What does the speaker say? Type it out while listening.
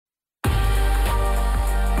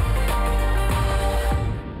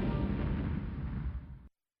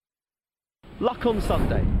Luck on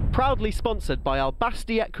Sunday, proudly sponsored by Al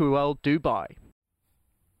Basti Equiworld Dubai.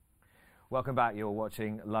 Welcome back, you're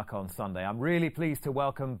watching Luck on Sunday. I'm really pleased to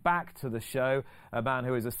welcome back to the show a man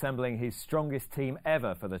who is assembling his strongest team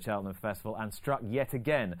ever for the Cheltenham Festival and struck yet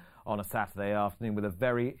again on a Saturday afternoon with a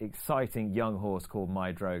very exciting young horse called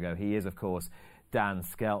My Drogo. He is, of course, Dan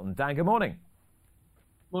Skelton. Dan, good morning.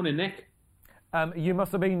 Morning, Nick. You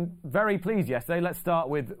must have been very pleased yesterday. Let's start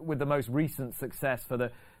with the most recent success for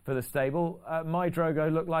the stable. My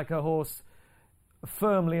Drogo looked like a horse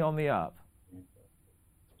firmly on the up.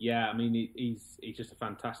 Yeah, I mean, he's just a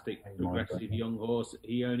fantastic, progressive young horse.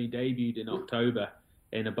 He only debuted in October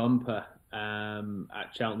in a bumper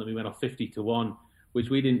at Cheltenham. He went off 50-1, which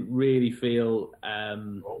we didn't really feel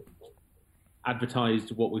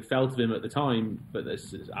advertised what we felt of him at the time. But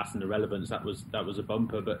that's an irrelevance. That was a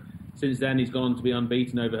bumper. But since then, he's gone to be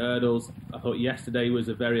unbeaten over hurdles. I thought yesterday was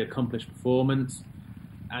a very accomplished performance,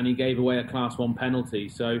 and he gave away a Class 1 penalty.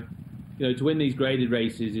 So, to win these graded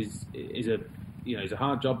races is a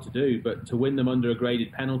hard job to do, but to win them under a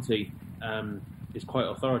graded penalty is quite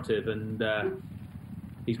authoritative, and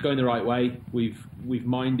he's going the right way. We've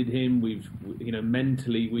minded him.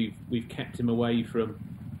 Mentally we've kept him away from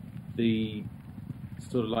the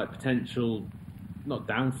sort of like potential, not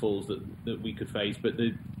downfalls that we could face, but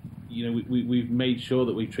we've made sure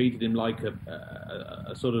that we've treated him like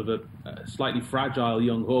a sort of a slightly fragile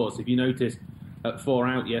young horse. If you notice, at 4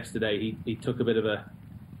 out yesterday, he took a bit of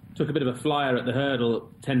a flyer at the hurdle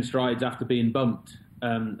 10 strides after being bumped,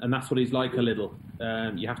 and that's what he's like a little.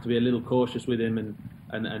 You have to be a little cautious with him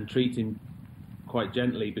and treat him quite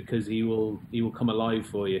gently, because he will come alive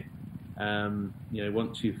for you.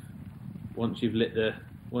 Once you've lit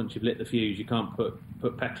the fuse, you can't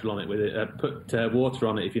put petrol on it with it. Put water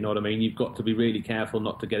on it, if you know what I mean. You've got to be really careful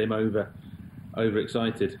not to get him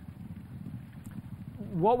overexcited.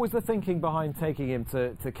 What was the thinking behind taking him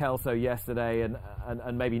to Kelso yesterday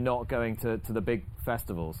and maybe not going to the big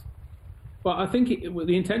festivals? Well, I think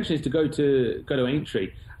the intention is to go to Aintree,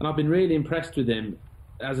 and I've been really impressed with him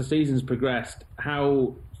as the season's progressed,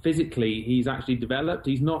 how physically he's actually developed.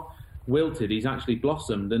 He's not wilted, he's actually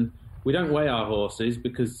blossomed. And we don't weigh our horses,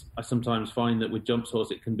 because I sometimes find that with jumps horse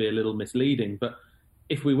it can be a little misleading. But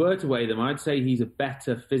if we were to weigh them, I'd say he's a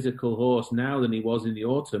better physical horse now than he was in the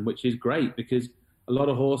autumn, which is great, because a lot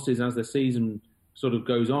of horses, as the season sort of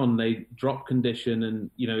goes on, they drop condition, and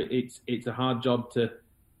it's a hard job to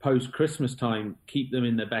post Christmas time keep them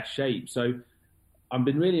in their best shape. So I've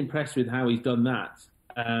been really impressed with how he's done that.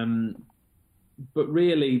 But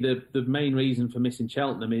really, the main reason for missing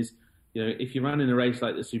Cheltenham is, if you run in a race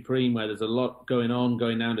like the Supreme, where there's a lot going on,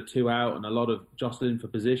 going down to 2 out, and a lot of jostling for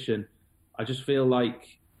position, I just feel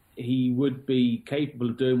like he would be capable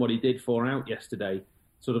of doing what he did 4 out yesterday.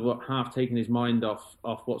 Sort of half taking his mind off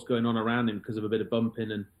what's going on around him because of a bit of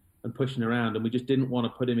bumping and pushing around, and we just didn't want to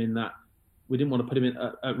put him in that. We didn't want to put him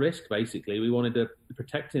at risk. Basically, we wanted to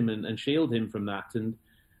protect him and shield him from that. And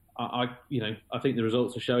I think the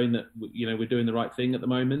results are showing that we're doing the right thing at the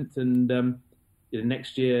moment. And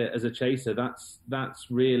next year as a chaser, that's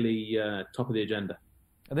really top of the agenda.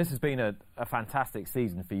 And this has been a fantastic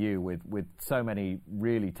season for you with so many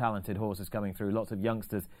really talented horses coming through, lots of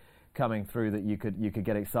youngsters coming through that you could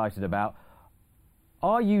get excited about.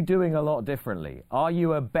 Are you doing a lot differently? Are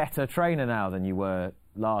you a better trainer now than you were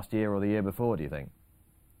last year or the year before, do you think?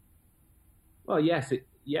 Well, yes.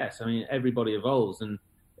 I mean, everybody evolves, and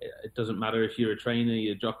it doesn't matter if you're a trainer,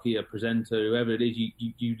 you're a jockey, a presenter, whoever it is.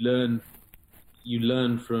 You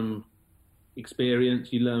learn from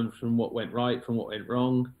experience. You learn from what went right, from what went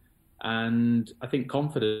wrong, and I think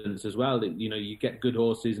confidence as well. That you get good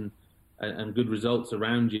horses and good results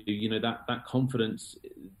around you. That confidence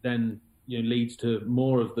then leads to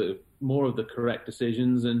more of the correct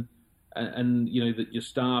decisions, and that your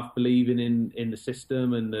staff believing in the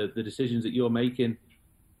system and the decisions that you're making.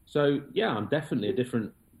 So yeah, I'm definitely a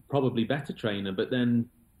different, probably better trainer. But then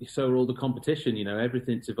so are all the competition.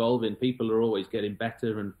 Everything's evolving. People are always getting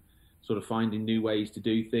better and sort of finding new ways to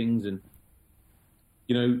do things. And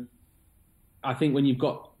I think when you've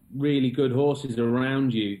got really good horses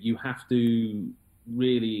around you, you have to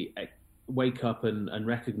really wake up and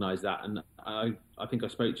recognise that. And I think I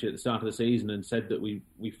spoke to you at the start of the season and said that we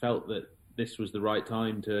felt that this was the right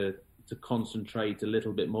time to concentrate a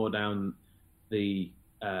little bit more down the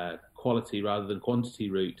quality rather than quantity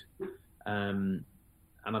route.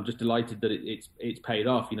 And I'm just delighted that it's paid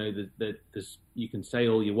off. You can say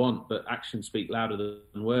all you want, but actions speak louder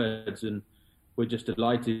than words, and we're just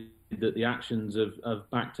delighted that the actions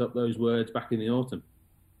have backed up those words back in the autumn.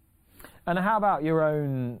 And how about your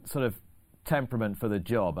own sort of temperament for the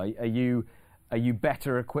job? Are you Are you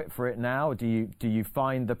better equipped for it now? Do you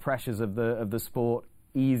find the pressures of the sport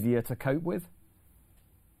easier to cope with?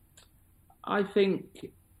 I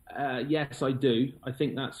think yes, I do. I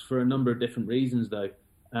think that's for a number of different reasons, though.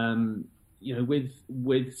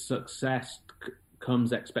 With success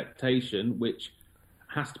comes expectation, which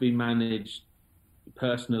has to be managed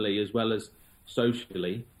personally as well as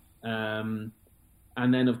socially, and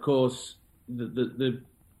then of course the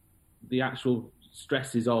actual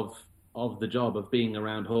stresses of the job of being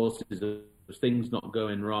around horses, of things not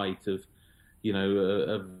going right, of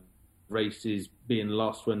races being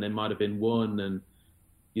lost when they might have been won, and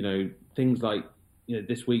things like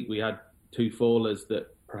this week we had 2 fallers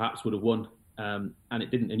that perhaps would have won, and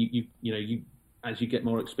it didn't. And you as you get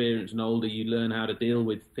more experience and older, you learn how to deal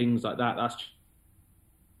with things like that. That's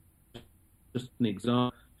just an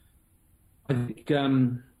example. I think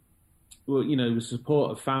the support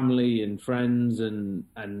of family and friends and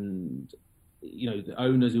the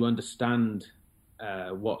owners who understand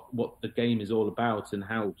what the game is all about and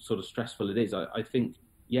how sort of stressful it is. I think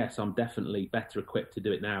yes, I'm definitely better equipped to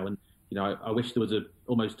do it now. And I wish there was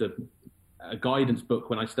almost a guidance book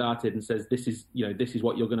when I started and says this is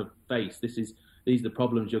what you're going to face. These are the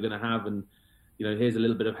problems you're going to have, and here's a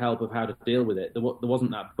little bit of help of how to deal with it. There wasn't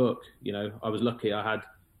that book. I was lucky. I had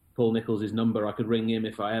Paul Nicholls' number. I could ring him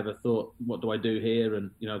if I ever thought, what do I do here? And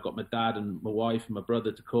I've got my dad and my wife and my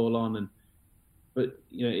brother to call on. But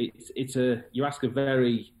you ask a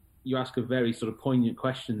very sort of poignant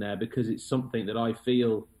question there, because it's something that I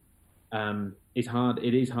feel is hard.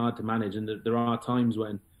 It is hard to manage, and there are times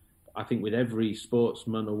when I think with every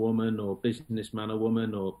sportsman or woman or businessman or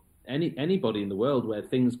woman or anybody in the world, where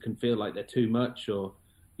things can feel like they're too much, or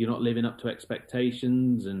you're not living up to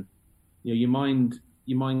expectations, and your mind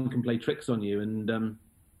can play tricks on you, and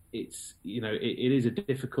it is a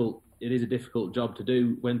difficult job to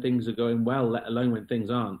do when things are going well, let alone when things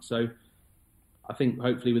aren't. So I think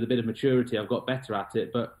hopefully with a bit of maturity I've got better at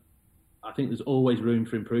it, but I think there's always room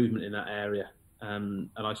for improvement in that area, and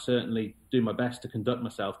I certainly do my best to conduct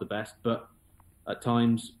myself the best, but at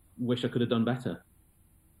times wish I could have done better.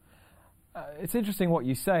 It's interesting what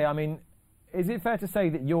you say. I mean, is it fair to say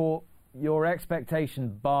that your expectation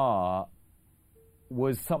bar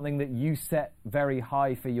was something that you set very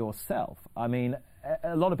high for yourself? I mean,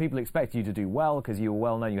 a lot of people expect you to do well because you were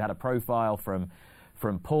well known. You had a profile from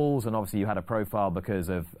Paul's, and obviously you had a profile because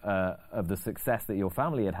of the success that your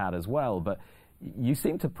family had as well. But you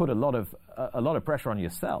seem to put a lot of pressure on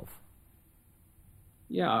yourself.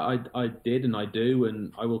 Yeah, I did, and I do,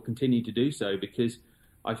 and I will continue to do so, because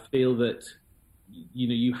I feel that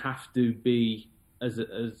you have to be as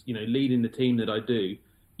leading the team that I do.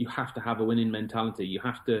 You have to have a winning mentality. You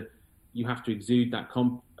have to exude that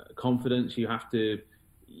confidence. You have to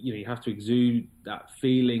exude that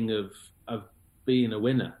feeling of being a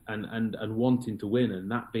winner and wanting to win,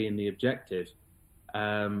 and that being the objective.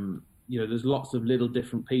 There's lots of little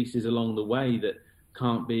different pieces along the way that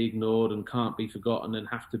can't be ignored and can't be forgotten and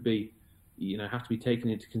have to be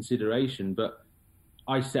taken into consideration. But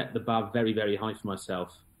I set the bar very, very high for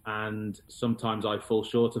myself, and sometimes I fall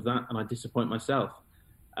short of that and I disappoint myself.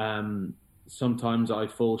 Sometimes I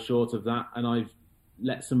fall short of that and I've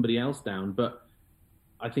let somebody else down. But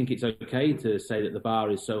I think it's okay to say that the bar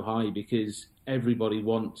is so high, because everybody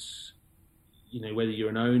wants, whether you're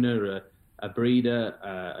an owner, a breeder,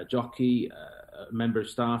 a jockey, a member of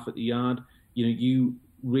staff at the yard, you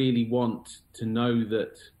really want to know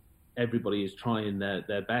that everybody is trying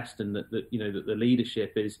their best, and that the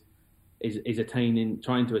leadership is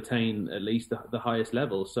trying to attain at least the highest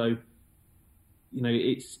level. So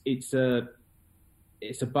it's a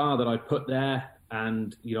bar that I put there,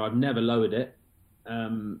 and I've never lowered it.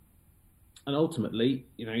 And ultimately,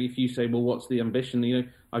 if you say, well, what's the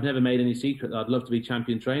ambition? I've never made any secret that I'd love to be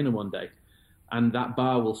champion trainer one day, and that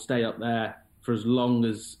bar will stay up there for as long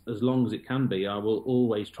as it can be. I will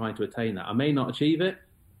always try to attain that. I may not achieve it,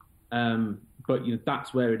 but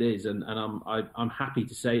that's where it is, and I'm happy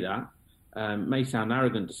to say that. May sound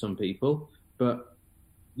arrogant to some people, but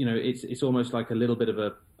it's almost like a little bit of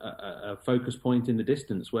a focus point in the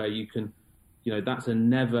distance where you can, that's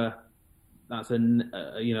a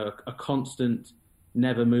constant,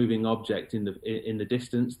 never moving object in the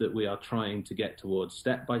distance that we are trying to get towards.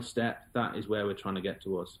 Step by step, that is where we're trying to get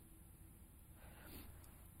towards.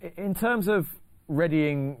 In terms of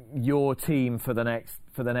readying your team for the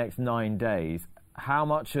next 9 days, how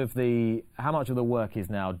much of the work is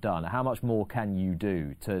now done? How much more can you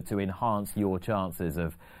do to enhance your chances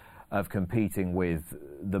of competing with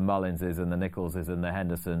the Mullinses and the Nicholses and the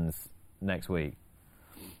Hendersons next week?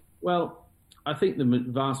 Well, I think the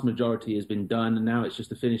vast majority has been done, and now it's just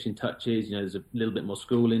the finishing touches. There's a little bit more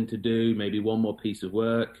schooling to do, maybe one more piece of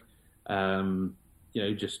work.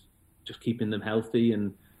 Just keeping them healthy,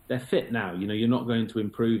 and they're fit now. You're not going to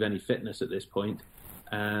improve any fitness at this point.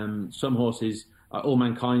 Some horses, All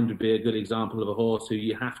Mankind would be a good example of a horse who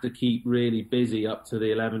you have to keep really busy up to the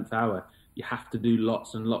 11th hour. You have to do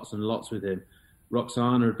lots and lots and lots with him.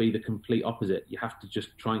 Roxana would be the complete opposite. You have to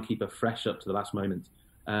just try and keep her fresh up to the last moment.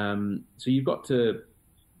 So you've got to,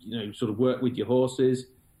 sort of work with your horses,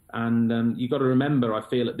 and you've got to remember, I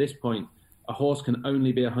feel at this point, a horse can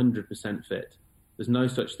only be 100% fit. There's no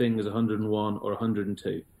such thing as 101 or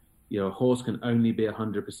 102. A horse can only be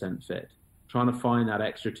 100% fit. Trying to find that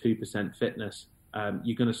extra 2% fitness,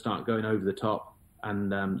 you're going to start going over the top,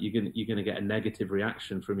 and you're going to get a negative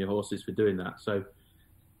reaction from your horses for doing that. So,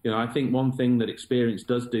 I think one thing that experience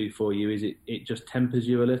does do for you is it just tempers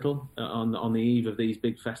you a little on the eve of these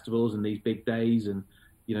big festivals and these big days, and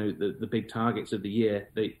the big targets of the year.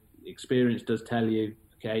 The experience does tell you,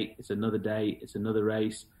 okay, it's another day, it's another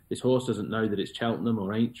race. This horse doesn't know that it's Cheltenham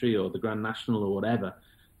or Aintree or the Grand National or whatever.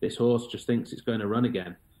 This horse just thinks it's going to run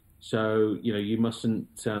again. So you mustn't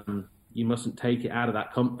take it out of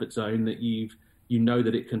that comfort zone that you know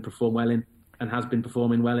that it can perform well in and has been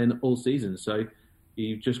performing well in all season. So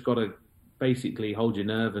you've just got to basically hold your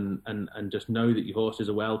nerve and just know that your horses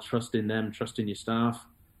are well, trust in them, trust in your staff,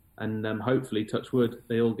 and hopefully, touch wood,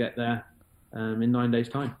 they all get there in 9 days'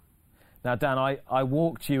 time. Now, Dan, I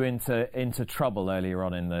walked you into trouble earlier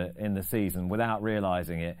on in the season without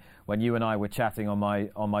realising it when you and I were chatting on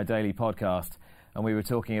my daily podcast, and we were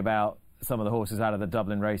talking about some of the horses out of the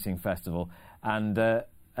Dublin Racing Festival, and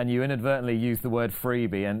you inadvertently used the word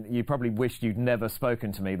freebie, and you probably wished you'd never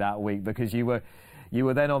spoken to me that week, because you were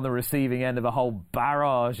then on the receiving end of a whole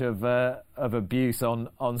barrage of abuse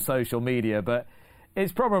on social media. But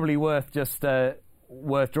it's probably worth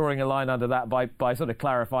drawing a line under that by sort of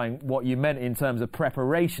clarifying what you meant in terms of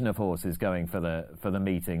preparation of horses going for the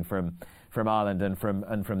meeting from Ireland and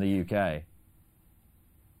from the UK.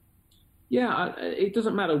 Yeah, it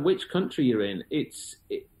doesn't matter which country you're in.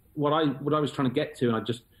 What I was trying to get to, and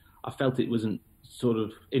I felt it wasn't sort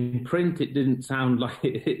of in print. It didn't sound like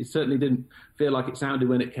it. It certainly didn't feel like it sounded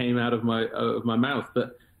when it came out of my mouth.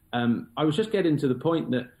 But I was just getting to the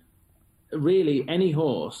point that really any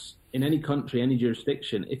horse in any country, any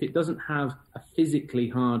jurisdiction, if it doesn't have a physically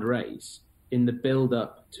hard race in the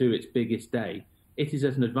build-up to its biggest day, it is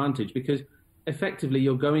at an advantage, because effectively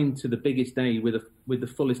you're going to the biggest day with the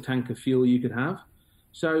fullest tank of fuel you could have.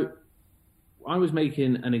 So I was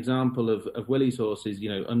making an example of Willie's horses,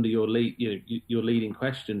 under your lead, your leading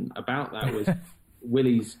question about that was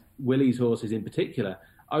Willie's horses in particular.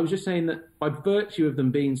 I was just saying that by virtue of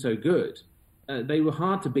them being so good, they were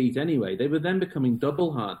hard to beat anyway. They were then becoming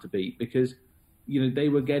double hard to beat because, they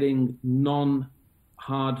were getting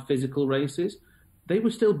non-hard physical races. They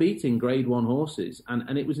were still beating Grade 1 horses, and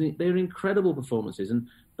they were incredible performances. And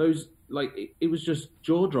those, it was just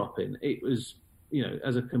jaw-dropping. It was,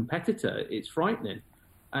 as a competitor, it's frightening.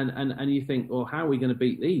 And you think, well, how are we going to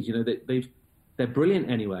beat these? They're brilliant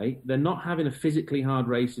anyway. They're not having a physically hard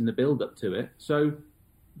race in the build-up to it, so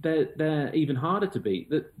they're even harder to beat.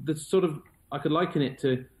 The sort of, I could liken it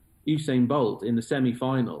to Usain Bolt in the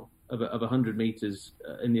semi-final of 100 meters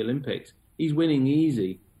in the Olympics. He's winning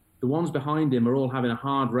easy. The ones behind him are all having a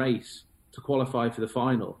hard race to qualify for the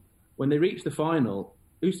final. When they reach the final,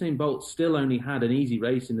 Usain Bolt still only had an easy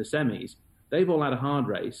race in the semis. They've all had a hard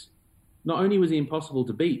race. Not only was he impossible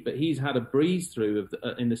to beat, but he's had a breeze through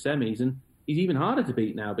in the semis, and he's even harder to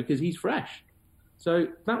beat now because he's fresh. So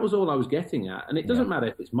that was all I was getting at. And it doesn't matter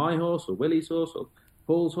if it's my horse or Willie's horse or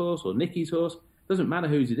Paul's horse or Nicky's horse. It doesn't matter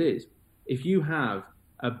whose it is. If you have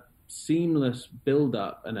a seamless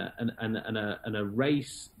build-up and a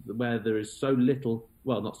race where there is so little,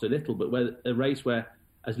 well, not so little, but where a race where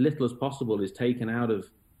as little as possible is taken out of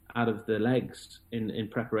the legs in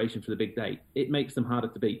preparation for the big day, it makes them harder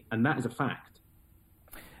to beat, and that is a fact.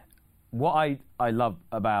 What I love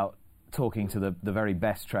about talking to the very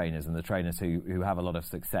best trainers and the trainers who have a lot of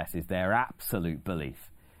success is their absolute belief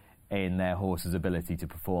in their horse's ability to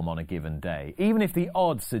perform on a given day, even if the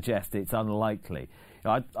odds suggest it's unlikely.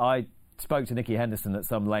 I spoke to Nicky Henderson at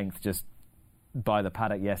some length just by the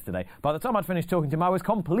paddock yesterday. By the time I'd finished talking to him, I was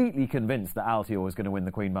completely convinced that Altior was going to win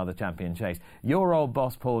the Queen Mother Champion Chase. Your old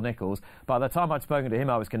boss, Paul Nicholls, by the time I'd spoken to him,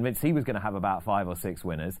 I was convinced he was going to have about 5 or 6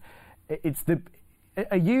 winners.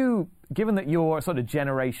 Are you, given that you're a sort of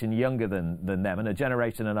generation younger than them and a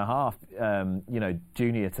generation and a half,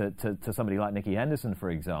 junior to somebody like Nicky Henderson, for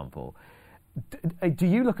example, do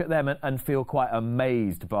you look at them and feel quite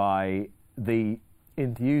amazed by the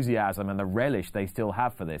enthusiasm and the relish they still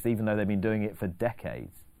have for this, even though they've been doing it for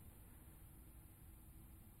decades?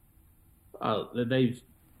 They're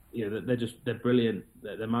brilliant.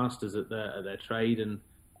 They're masters at their trade, and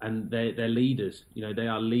they're leaders. They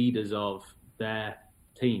are leaders of their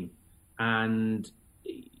team. And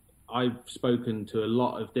I've spoken to a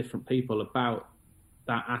lot of different people about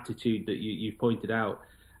that attitude that you've pointed out.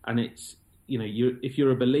 And it's, if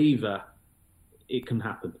you're a believer, it can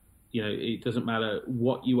happen. It doesn't matter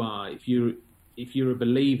what you are. If you're a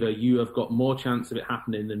believer, you have got more chance of it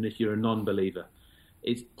happening than if you're a non-believer.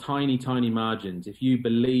 It's tiny, tiny margins. If you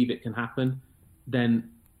believe it can happen, then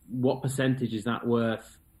what percentage is that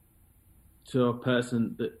worth to a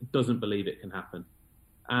person that doesn't believe it can happen?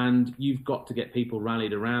 And you've got to get people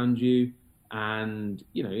rallied around you. And,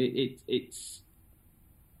 it's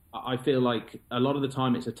I feel like a lot of the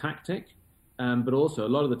time it's a tactic, but also a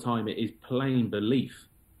lot of the time it is plain belief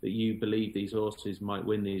that you believe these horses might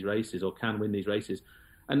win these races or can win these races.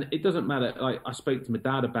 And it doesn't matter. Like, I spoke to my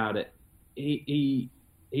dad about it. He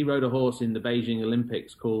rode a horse in the Beijing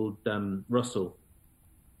Olympics called Russell.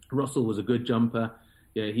 Russell was a good jumper.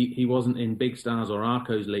 He wasn't in Big Stars or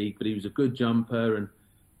Arco's league, but he was a good jumper. And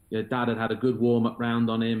Dad had a good warm-up round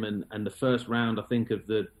on him. And the first round, I think, of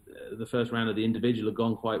the first round of the individual had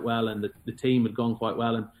gone quite well, and the team had gone quite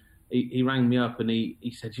well. And he rang me up and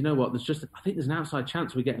he said, "You know what? I think there's an outside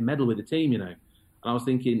chance we get a medal with the team, And I was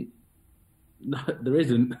thinking, no, there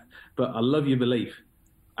isn't. But I love your belief.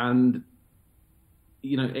 And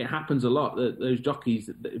it happens a lot that those jockeys,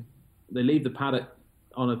 they leave the paddock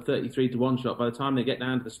on a 33-1 shot. By the time they get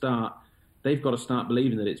down to the start, they've got to start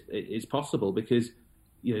believing that it's possible, because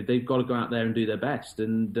they've got to go out there and do their best.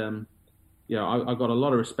 And I've got a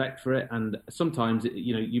lot of respect for it. And sometimes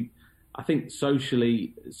I think social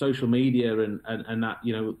media and that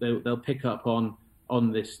they'll pick up on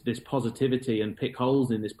this positivity and pick holes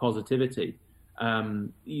in this positivity.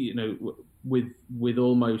 With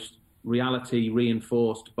almost reality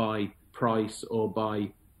reinforced by price or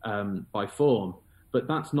by form. But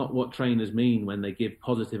that's not what trainers mean when they give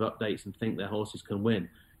positive updates and think their horses can win.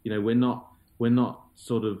 We're not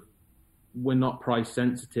price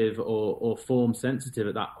sensitive or form sensitive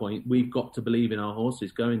at that point. We've got to believe in our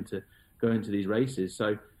horses going to these races.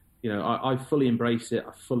 So, I fully embrace it.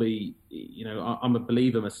 I'm a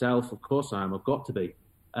believer myself. Of course I am. I've got to be.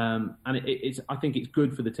 And I think it's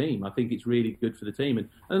good for the team. I think it's really good for the team, and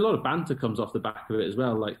a lot of banter comes off the back of it as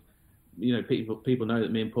well. Like, people know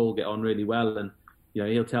that me and Paul get on really well, and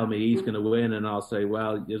he'll tell me he's going to win, and I'll say,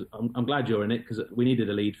 well, I'm glad you're in it, because we needed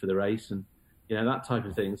a lead for the race, and that type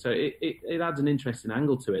of thing. So it adds an interesting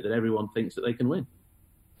angle to it that everyone thinks that they can win,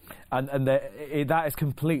 and that is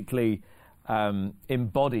completely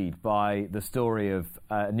embodied by the story of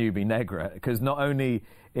Newbie Negra, because not only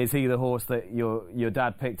is he the horse that your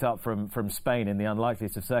dad picked up from Spain in the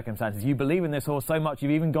unlikeliest of circumstances, you believe in this horse so much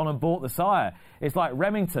you've even gone and bought the sire. It's like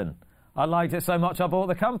Remington. I liked it so much I bought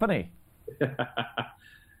the company. It's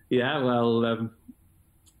a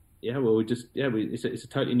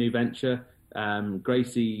totally new venture.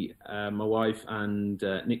 Gracie, my wife, and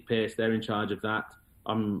Nick Pearce, they're in charge of that.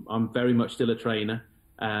 I'm very much still a trainer.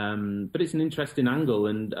 But it's an interesting angle,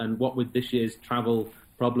 and what with this year's travel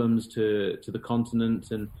problems to the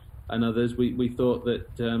continent and others, we thought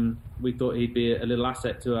he'd be a little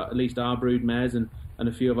asset to at least our brood mares and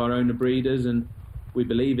a few of our owner breeders, and we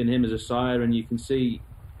believe in him as a sire. And you can see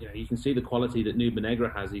the quality that Newbie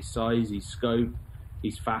Negra has. His size, his scope,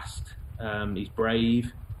 he's fast, he's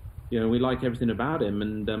brave. We like everything about him,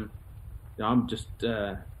 and I'm just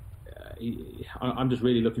really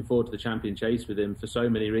looking forward to the Champion Chase with him for so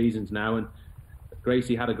many reasons now. And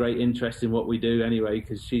Gracie had a great interest in what we do anyway,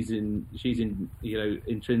 because she's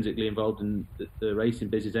intrinsically involved in the racing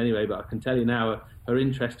business anyway. But I can tell you now, her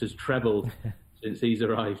interest has trebled since he's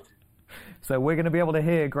arrived. So we're going to be able to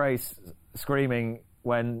hear Grace screaming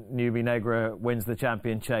when Newbie Negra wins the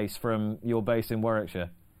Champion Chase from your base in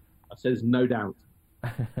Warwickshire. I says no doubt.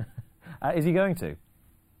 Is he going to?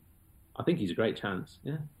 I think he's a great chance.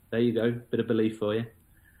 Yeah. There you go, bit of belief for you.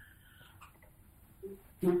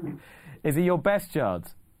 Is he your best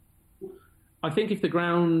chance? I think if the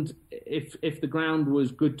ground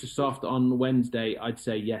was good to soft on Wednesday, I'd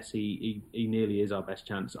say yes, he nearly is our best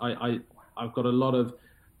chance. I've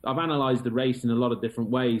analysed the race in a lot of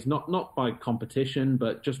different ways, not by competition,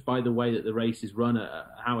 but just by the way that the race is run,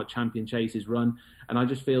 how a Champion Chase is run, and I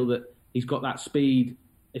just feel that he's got that speed.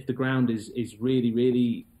 If the ground is really,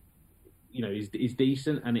 really, is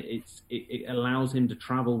decent, and it allows him to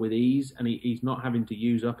travel with ease, and he's not having to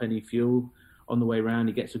use up any fuel on the way around.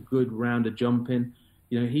 He gets a good round of jumping.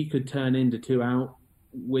 He could turn into 2 out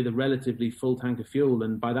with a relatively full tank of fuel,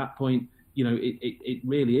 and by that point, it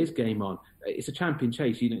really is game on. It's a champion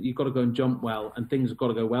chase. You've got to go and jump well, and things have got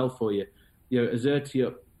to go well for you.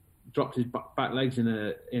 Azertiuk dropped his back legs in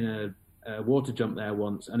a water jump there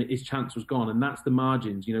once, and his chance was gone. And that's the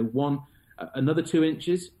margins. Another 2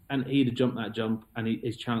 inches, and he'd have jumped that jump, and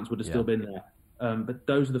his chance would have still been there. But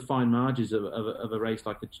those are the fine margins of a race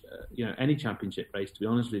like any championship race, to be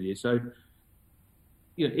honest with you. So,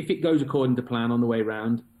 if it goes according to plan on the way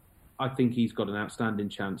round, I think he's got an outstanding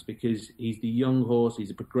chance because he's the young horse. He's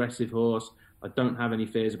a progressive horse. I don't have any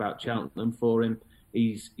fears about Cheltenham for him.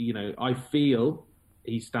 I feel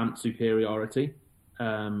he stamped superiority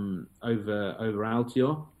over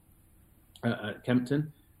Altior at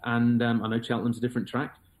Kempton, and I know Cheltenham's a different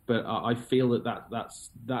track, but I feel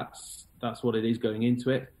that's what it is going into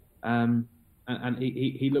it. And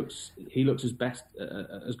he looks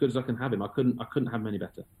as good as I can have him. I couldn't have him any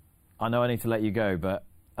better. I know I need to let you go, but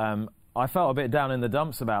I felt a bit down in the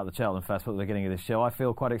dumps about the Cheltenham Festival at the beginning of this show. I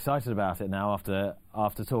feel quite excited about it now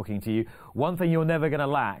after talking to you. One thing you're never going to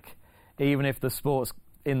lack, even if the sport's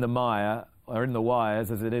in the mire or in the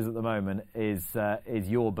wires as it is at the moment, is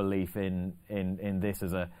your belief in this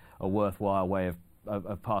as a worthwhile way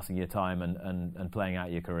of passing your time and playing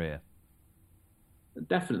out your career.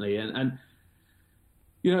 Definitely, and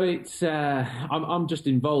it's I'm just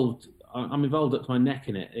involved. I'm involved up to my neck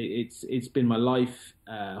in it. It's been my life.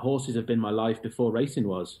 Horses have been my life before racing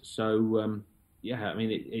was. So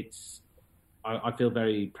I feel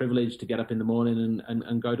very privileged to get up in the morning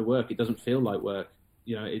and go to work. It doesn't feel like work.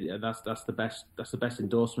 That's the best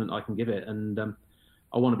endorsement I can give it, and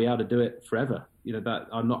I want to be able to do it forever. That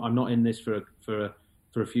I'm not in this for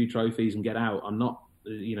a few trophies and get out. I'm not.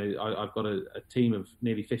 I've got a team of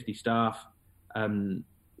nearly 50 staff.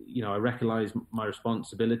 I recognise my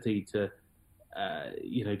responsibility to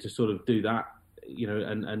sort of do that,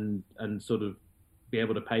 and sort of be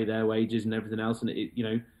able to pay their wages and everything else. And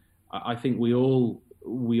I think we all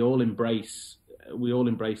embrace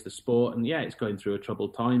the sport. And it's going through a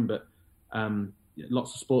troubled time, but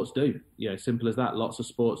lots of sports do. Simple as that. Lots of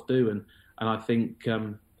sports do, and I think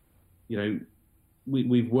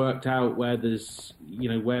we've worked out where there's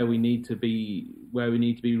where we need to be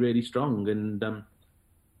really strong. And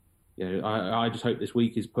I just hope this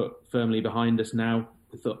week is put firmly behind us now.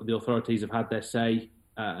 The authorities have had their say,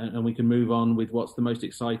 and we can move on with what's the most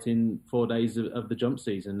exciting 4 days of the jump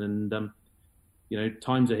season. And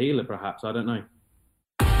time's a healer, perhaps. I don't know.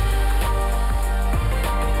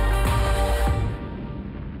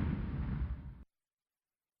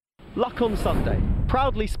 Luck on Sunday,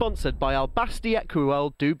 proudly sponsored by Al Basti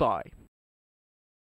Equiworld Dubai.